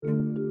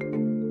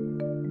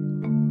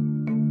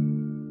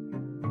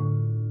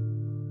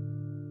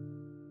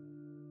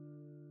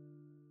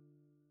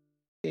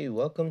Hey,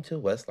 welcome to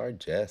West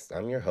Largest.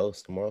 I'm your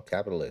host, Moral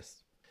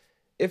Capitalist.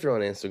 If you're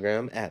on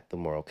Instagram, at The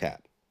Moral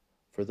Cap.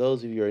 For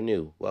those of you who are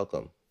new,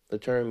 welcome. The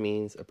term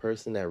means a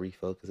person that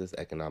refocuses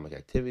economic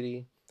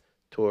activity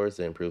towards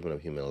the improvement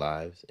of human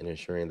lives and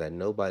ensuring that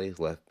nobody's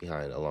left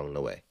behind along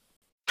the way.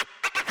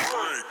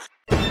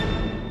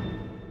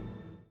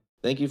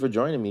 Thank you for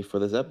joining me for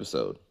this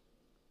episode.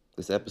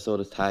 This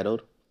episode is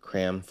titled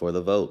Cram for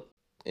the Vote.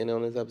 And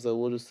on this episode,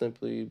 we'll just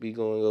simply be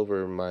going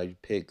over my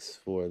picks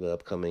for the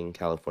upcoming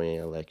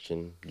California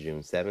election,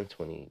 June 7th,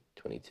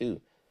 2022.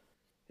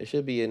 It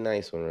should be a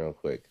nice one real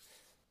quick.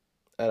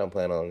 I don't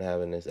plan on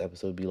having this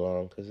episode be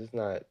long because it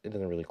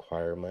doesn't really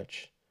require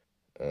much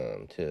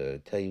to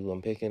tell you who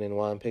I'm picking and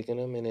why I'm picking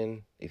them. And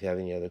then if you have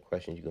any other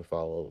questions, you can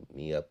follow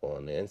me up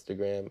on the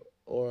Instagram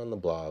or on the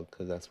blog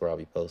because that's where I'll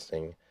be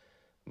posting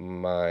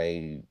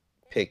my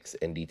picks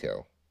in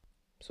detail.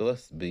 So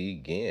let's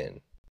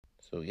begin.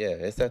 So yeah,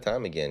 it's that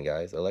time again,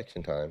 guys.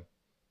 Election time.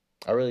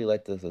 I really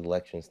let this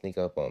election sneak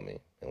up on me.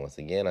 And once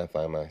again, I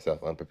find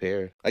myself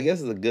unprepared. I guess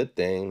it's a good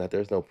thing that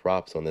there's no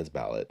props on this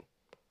ballot,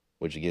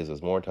 which gives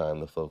us more time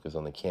to focus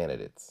on the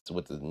candidates. So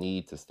with the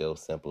need to still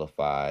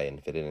simplify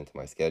and fit it into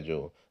my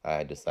schedule,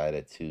 I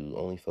decided to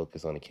only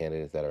focus on the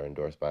candidates that are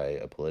endorsed by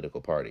a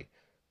political party.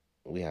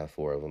 We have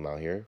 4 of them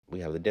out here. We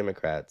have the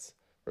Democrats,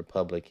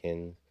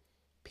 Republicans,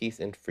 Peace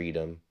and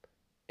Freedom,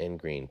 and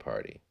Green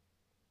Party.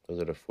 Those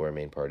are the 4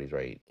 main parties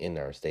right in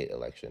our state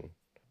election.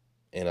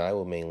 And I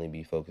will mainly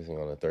be focusing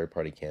on the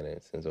third-party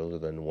candidates since those are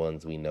the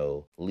ones we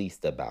know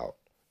least about.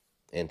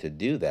 And to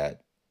do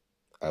that,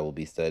 I will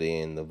be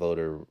studying the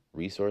voter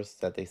resource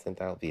that they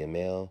sent out via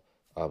mail.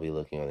 I'll be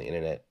looking on the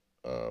internet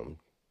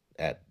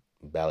at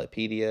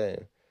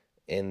Ballotpedia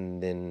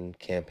and then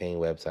campaign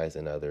websites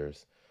and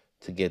others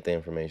to get the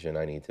information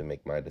I need to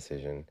make my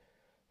decision.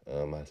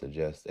 I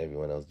suggest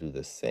everyone else do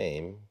the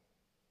same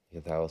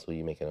because how else will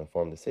you make an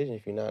informed decision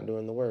if you're not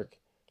doing the work?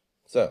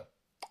 So,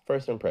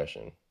 first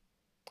impression.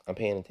 I'm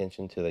paying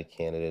attention to the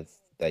candidates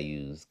that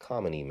use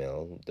common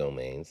email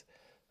domains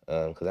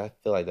because I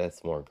feel like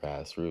that's more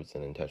grassroots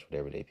and in touch with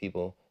everyday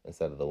people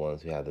instead of the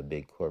ones who have the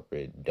big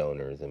corporate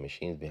donors and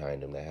machines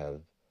behind them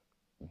that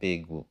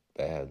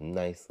have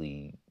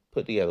nicely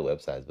put together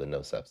websites but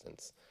no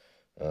substance.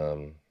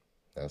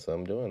 That's what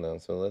I'm doing now.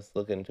 So let's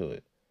look into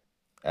it.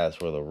 As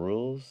for the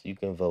rules, you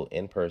can vote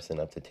in person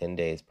up to 10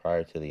 days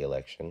prior to the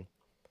election.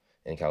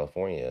 In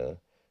California,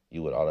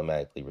 you would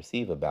automatically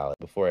receive a ballot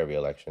before every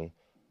election,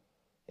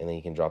 and then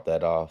you can drop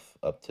that off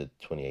up to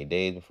 28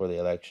 days before the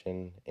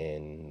election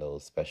in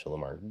those special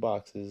marked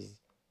boxes.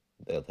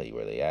 They'll tell you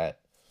where they're at.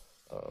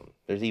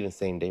 There's even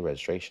same-day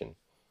registration.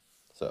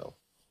 So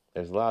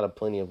there's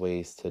plenty of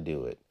ways to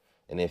do it.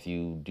 And if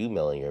you do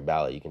mail in your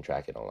ballot, you can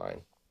track it online.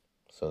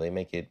 So they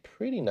make it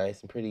pretty nice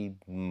and pretty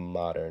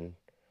modern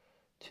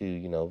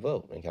to,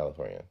 vote in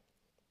California.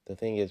 The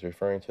thing is,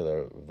 referring to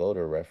the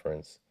voter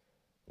reference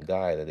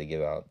guide that they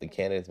give out, the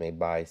candidates may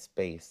buy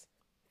space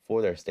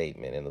for their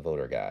statement in the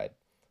voter guide,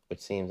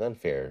 which seems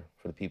unfair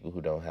for the people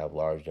who don't have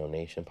large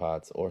donation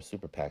pots or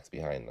super PACs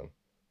behind them,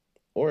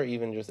 or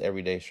even just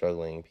everyday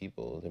struggling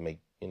people to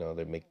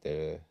make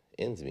their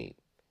ends meet.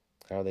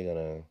 How are they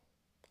gonna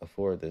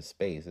afford this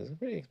space? It's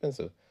pretty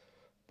expensive,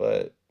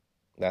 but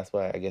that's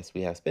why I guess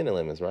we have spending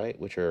limits, right?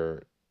 Which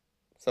are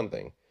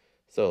something.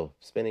 So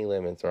spending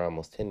limits are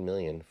almost 10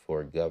 million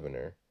for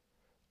governor,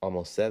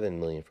 almost 7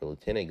 million for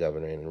lieutenant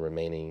governor, and the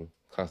remaining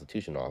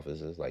constitutional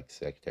offices like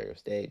Secretary of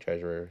State,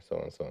 Treasurer, so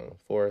on and so on and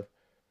forth,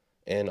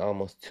 and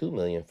almost 2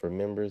 million for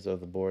members of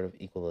the Board of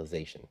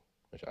Equalization,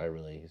 which I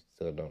really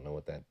still don't know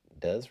what that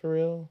does for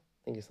real.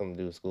 I think it's something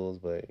to do with schools,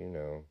 but they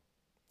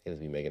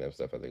just be making up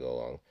stuff as they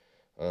go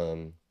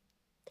along.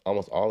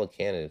 Almost all the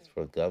candidates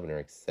for governor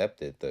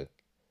accepted the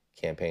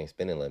campaign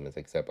spending limits,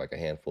 except like a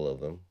handful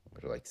of them,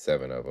 which are like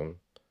 7 of them,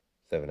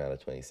 7 out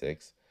of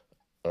 26.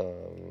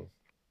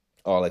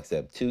 All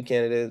except 2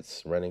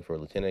 candidates running for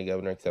lieutenant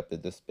governor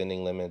accepted the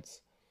spending limits.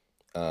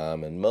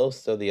 And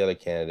most of the other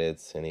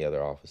candidates in the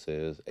other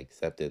offices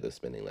accepted the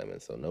spending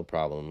limits. So no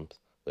problems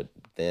with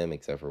them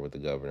except for with the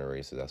governor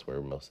races. That's where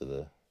most of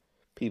the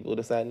people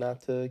decide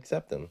not to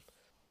accept them.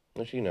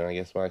 Which, I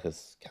guess why?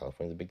 Because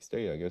California's a big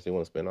state. I guess they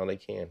want to spend all they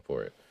can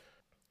for it.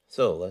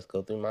 So let's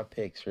go through my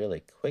picks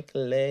really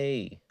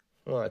quickly.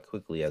 Well, as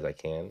quickly as I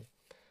can.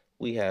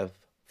 We have,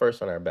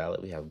 first on our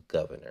ballot, we have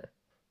governor.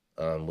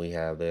 We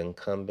have the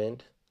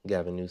incumbent,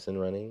 Gavin Newsom,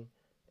 running,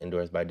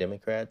 endorsed by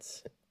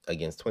Democrats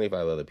against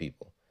 25 other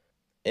people.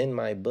 In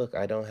my book,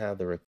 I don't have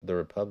the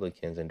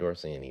Republicans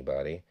endorsing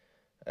anybody.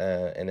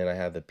 And then I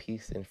have the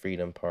Peace and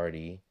Freedom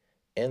Party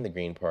and the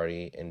Green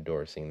Party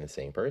endorsing the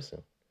same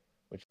person,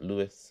 which is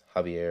Luis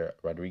Javier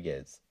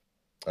Rodriguez.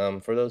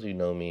 For those who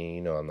know me,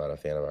 I'm not a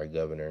fan of our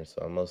governor,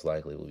 so I most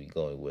likely will be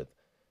going with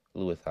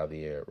Luis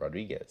Javier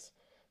Rodriguez.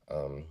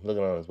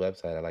 Looking on his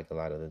website, I like a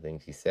lot of the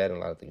things he said and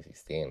a lot of things he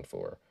stands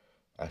for.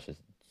 I should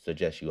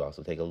suggest you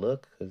also take a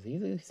look because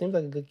he seems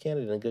like a good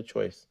candidate and a good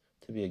choice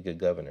to be a good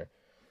governor.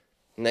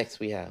 Next,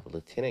 we have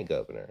lieutenant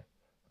governor.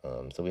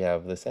 So we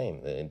have the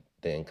same, the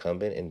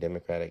incumbent and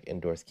Democratic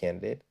endorsed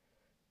candidate,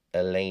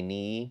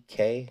 Eleni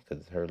K,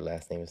 because her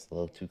last name is a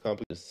little too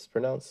complicated to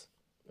pronounce.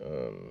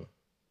 Um,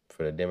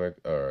 for the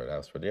that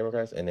was for the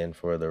Democrats, and then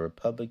for the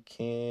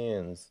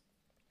Republicans,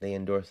 they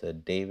endorsed a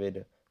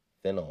David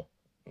Thinnell.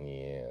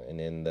 Yeah, and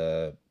then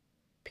the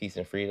Peace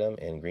and Freedom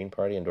and Green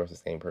Party endorsed the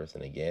same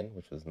person again,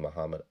 which was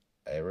Muhammad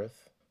Arif.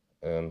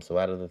 So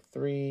out of the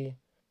three,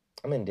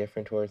 I'm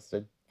indifferent towards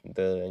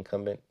the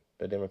incumbent,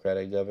 the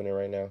Democratic governor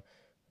right now,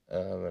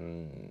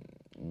 and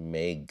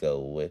may go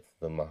with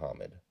the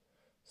Muhammad.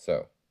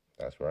 So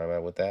that's where I'm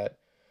at with that.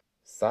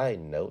 Side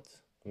note,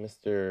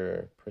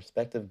 Mr.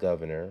 Prospective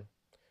Governor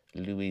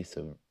Luis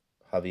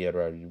Javier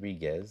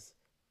Rodriguez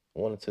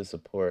wanted to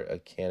support a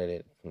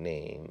candidate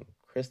named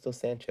Crystal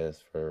Sanchez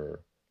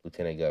for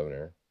lieutenant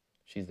governor.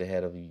 She's the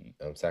head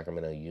of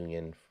Sacramento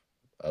Union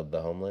of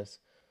the Homeless,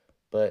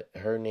 but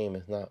her name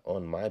is not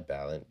on my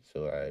ballot,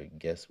 so I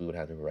guess we would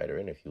have to write her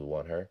in if you would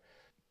want her.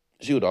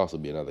 She would also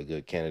be another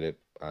good candidate,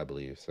 I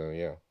believe. So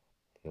yeah,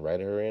 write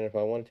her in if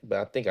I wanted to, but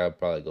I think I'd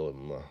probably go with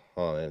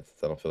Muhammad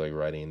since I don't feel like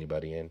writing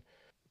anybody in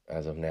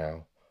as of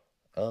now.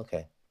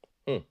 Okay.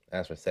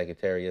 As for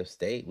Secretary of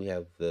State, we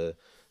have the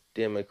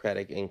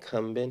Democratic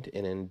incumbent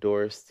and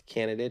endorsed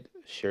candidate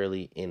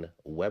Shirley N.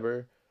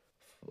 Weber.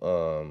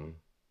 Um,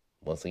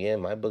 Once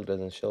again, my book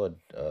doesn't show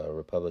a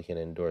Republican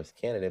endorsed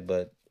candidate,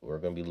 but we're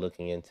going to be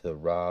looking into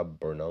Rob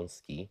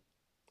Bernowski.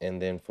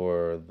 And then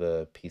for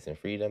the Peace and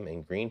Freedom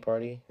and Green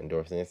Party,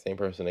 endorsing the same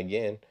person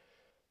again.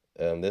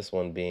 This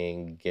one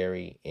being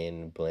Gary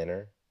N.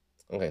 Blanner.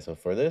 Okay, so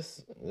for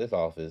this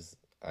office,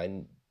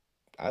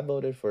 I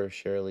voted for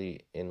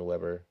Shirley N.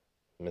 Weber,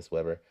 Miss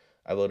Weber.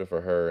 I voted for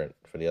her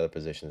for the other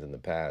positions in the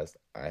past.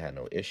 I had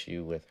no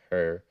issue with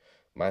her.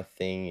 My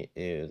thing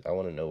is, I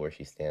want to know where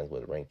she stands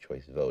with ranked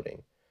choice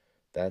voting.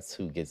 That's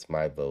who gets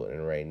my vote.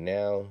 And right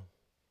now,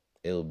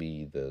 it'll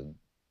be the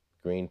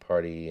Green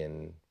Party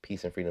and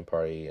Peace and Freedom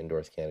Party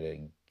endorsed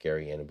candidate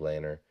Gary N.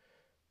 Blanner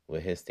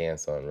with his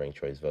stance on ranked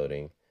choice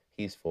voting.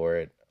 He's for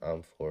it.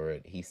 I'm for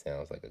it. He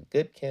sounds like a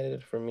good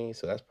candidate for me.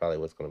 So that's probably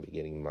what's going to be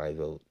getting my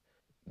vote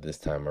this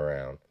time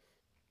around.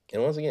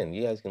 And once again,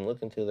 you guys can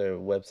look into their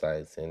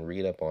websites and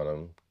read up on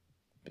them.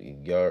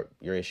 Your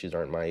issues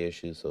aren't my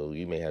issues, so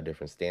you may have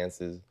different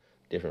stances,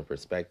 different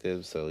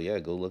perspectives. So yeah,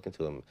 go look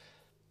into them.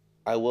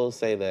 I will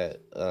say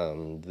that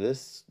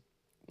this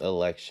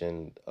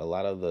election, a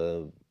lot of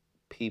the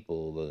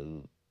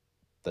people,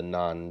 the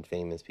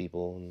non-famous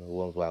people, the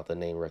ones without the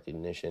name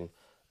recognition,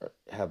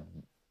 have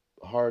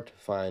hard to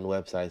find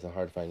websites and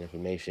hard to find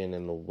information.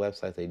 And the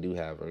websites they do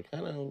have are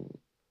kind of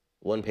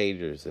one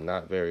pagers and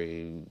not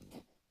very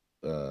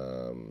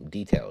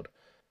detailed.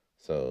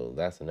 So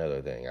that's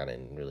another thing I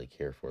didn't really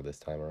care for this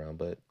time around,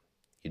 but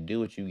you do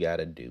what you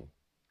gotta do.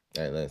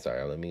 And then,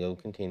 sorry, let me go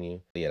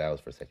continue. Yeah, that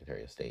was for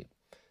Secretary of State.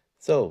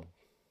 So,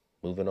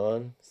 moving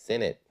on,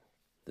 Senate.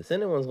 The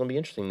Senate one's gonna be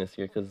interesting this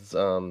year because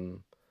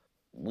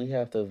we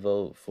have to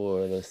vote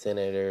for the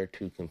senator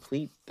to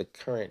complete the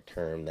current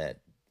term that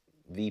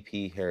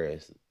VP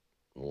Harris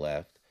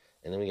left,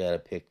 and then we gotta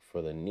pick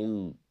for the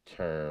new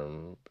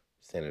term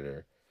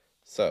senator.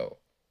 So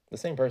the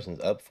same person's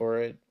up for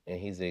it, and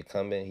he's the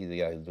incumbent. He's the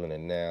guy who's doing it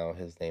now.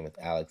 His name is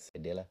Alex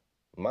Padilla.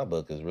 My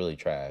book is really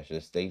trash.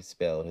 Just they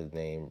spelled his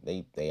name.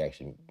 They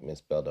actually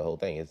misspelled the whole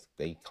thing.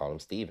 They call him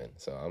Steven.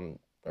 So I'm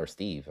or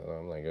Steve.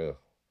 I'm like, ugh.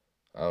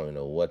 I don't even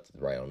know what to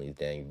write on these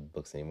dang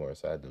books anymore.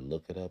 So I had to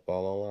look it up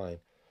all online.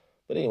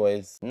 But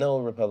anyways, no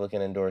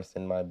Republican endorsed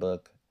in my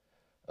book.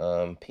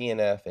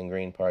 PNF and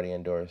Green Party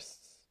endorsed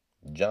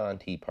John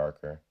T.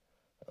 Parker.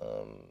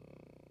 Um,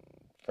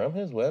 from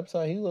his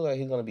website, he looks like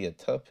he's going to be a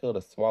tough pill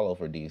to swallow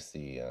for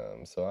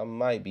DC. So I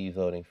might be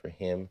voting for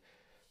him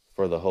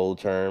for the whole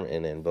term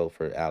and then vote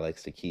for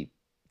Alex to keep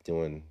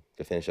doing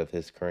to finish up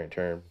his current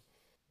term.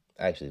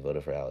 I actually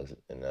voted for Alex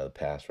in the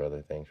past for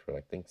other things, for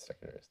like, I think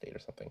Secretary of State or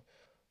something.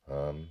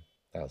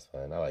 That was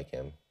fun. I like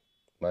him.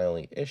 My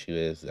only issue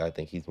is I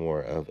think he's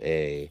more of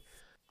a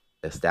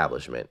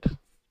establishment.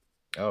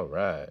 All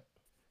right.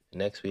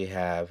 Next we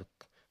have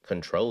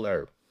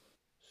controller.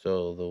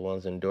 So the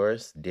ones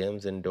endorsed,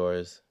 Dems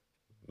endorse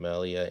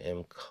Malia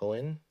M.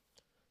 Cohen.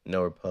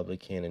 No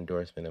Republican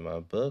endorsement in my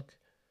book,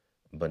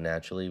 but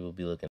naturally we'll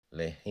be looking at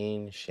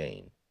Lehane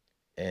Shane.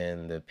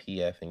 And the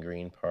PF and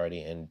Green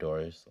Party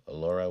endorse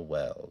Laura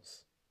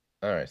Wells.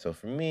 All right, so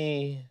for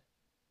me,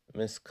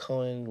 Miss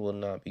Cohen will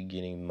not be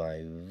getting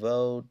my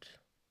vote.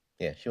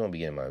 Yeah, she won't be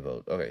getting my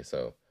vote. Okay,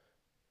 so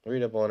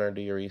read up on her,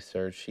 do your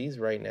research. She's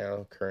right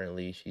now,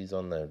 currently, she's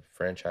on the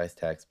franchise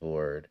tax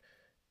board,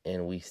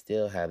 and we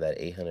still have that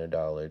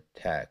 $800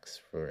 tax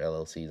for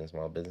LLCs and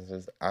small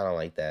businesses. I don't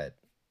like that.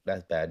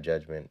 That's bad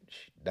judgment.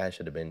 That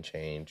should have been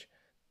changed.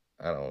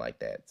 I don't like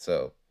that.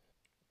 So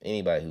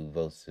anybody who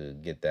votes to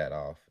get that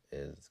off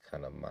is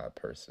kind of my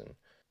person.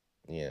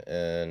 Yeah,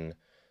 and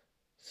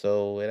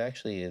so it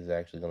actually is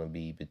actually going to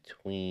be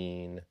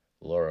between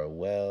Laura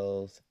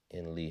Wells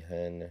and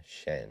Lihan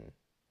Shen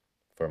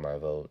for my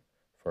vote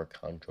for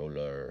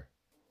controller.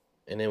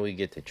 And then we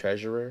get to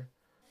treasurer.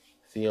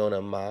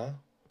 Fiona Ma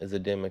is a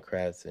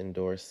Democrats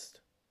endorsed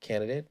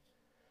candidate.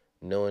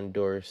 No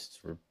endorsed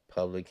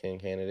Republican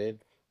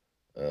candidate.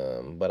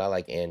 But I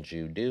like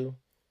Andrew Do.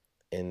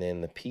 And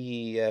then the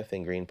PEF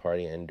and Green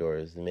Party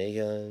endorsed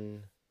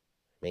Megan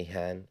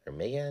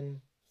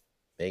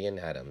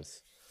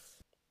Adams.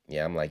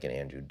 Yeah, I'm liking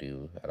Andrew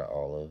Do out of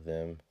all of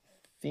them.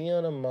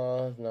 Fiona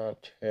Ma's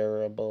not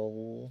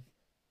terrible.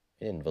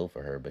 I didn't vote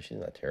for her, but she's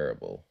not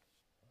terrible.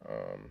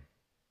 Um,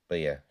 but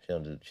yeah,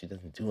 she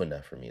doesn't do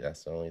enough for me.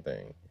 That's the only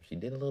thing. If she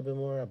did a little bit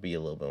more, I'd be a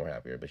little bit more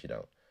happier, but she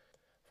don't.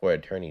 For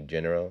Attorney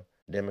General,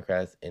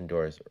 Democrats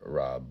endorse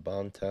Rob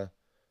Bonta.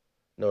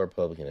 No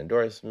Republican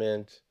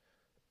endorsement.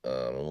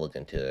 I'm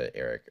looking to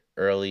Eric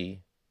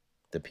Early.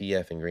 The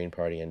PF and Green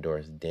Party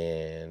endorsed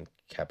Dan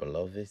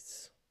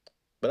Kapelovic.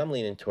 But I'm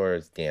leaning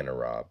towards Dan or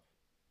Rob.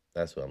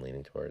 That's what I'm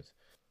leaning towards.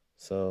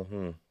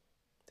 So,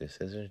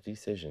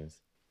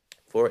 decisions.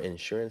 For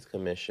insurance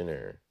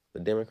commissioner, the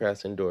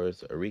Democrats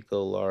endorsed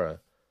Enrico Lara.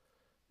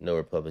 No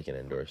Republican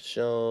endorsed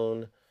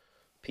Schoen.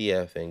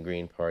 PF and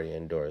Green Party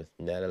endorsed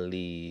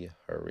Natalie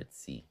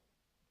Haritzi.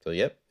 So,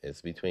 yep,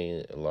 it's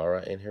between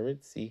Lara and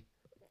Haritzi.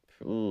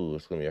 Ooh,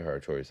 it's gonna be a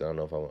hard choice. I don't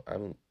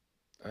know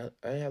if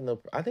I have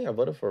no. I think I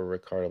voted for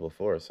Ricardo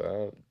before, so I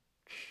don't.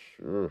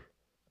 Sure.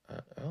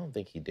 I don't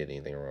think he did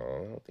anything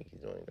wrong. I don't think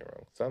he's doing anything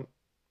wrong. So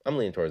I'm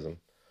leaning towards him.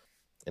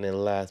 And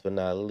then last but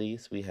not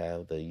least, we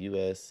have the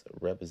U.S.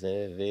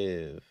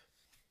 Representative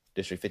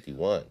District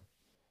 51.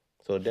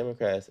 So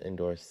Democrats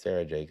endorsed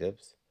Sarah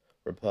Jacobs.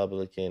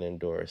 Republican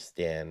endorsed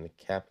Stan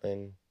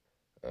Kaplan.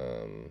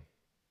 Um,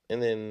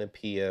 and then the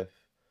PF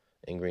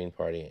and Green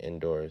Party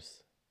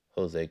endorsed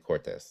Jose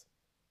Cortez.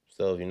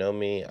 So if you know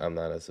me, I'm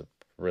not a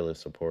really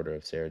supporter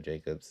of Sarah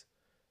Jacobs.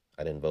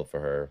 I didn't vote for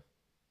her.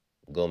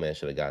 Gomez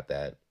should have got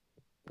that.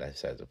 That's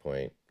besides the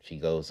point. She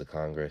goes to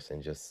Congress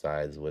and just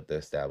sides with the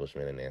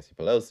establishment and Nancy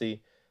Pelosi.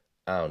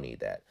 I don't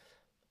need that.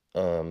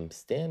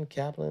 Stan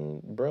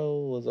Kaplan, bro,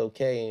 was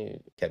okay.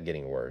 Kept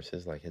getting worse.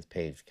 His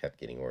page kept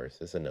getting worse.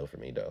 It's a no for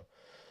me though.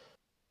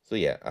 So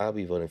yeah, I'll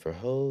be voting for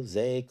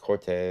Jose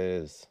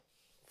Cortez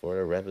for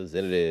the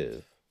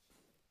representative.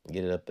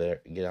 Get it up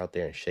there, get out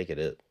there and shake it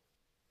up.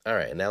 All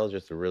right, and that was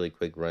just a really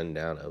quick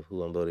rundown of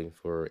who I'm voting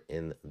for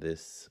in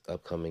this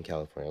upcoming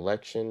California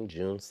election,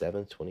 June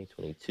 7th,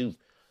 2022.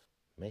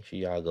 Make sure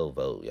y'all go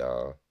vote,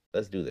 y'all.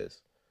 Let's do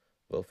this.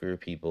 Vote for your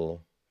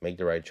people, make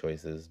the right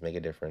choices, make a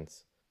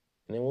difference.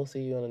 And then we'll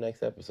see you on the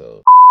next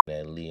episode.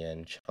 At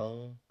Lian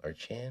Chong or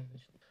Chan.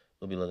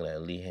 We'll be looking at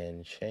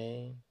Lian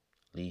Chang,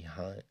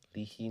 Lihin,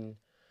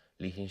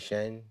 Lihin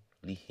Shan,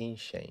 Lihin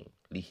Shane.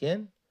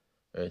 Lihin?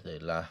 Or is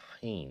it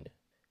Lahin?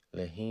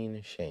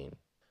 Lahin Shane.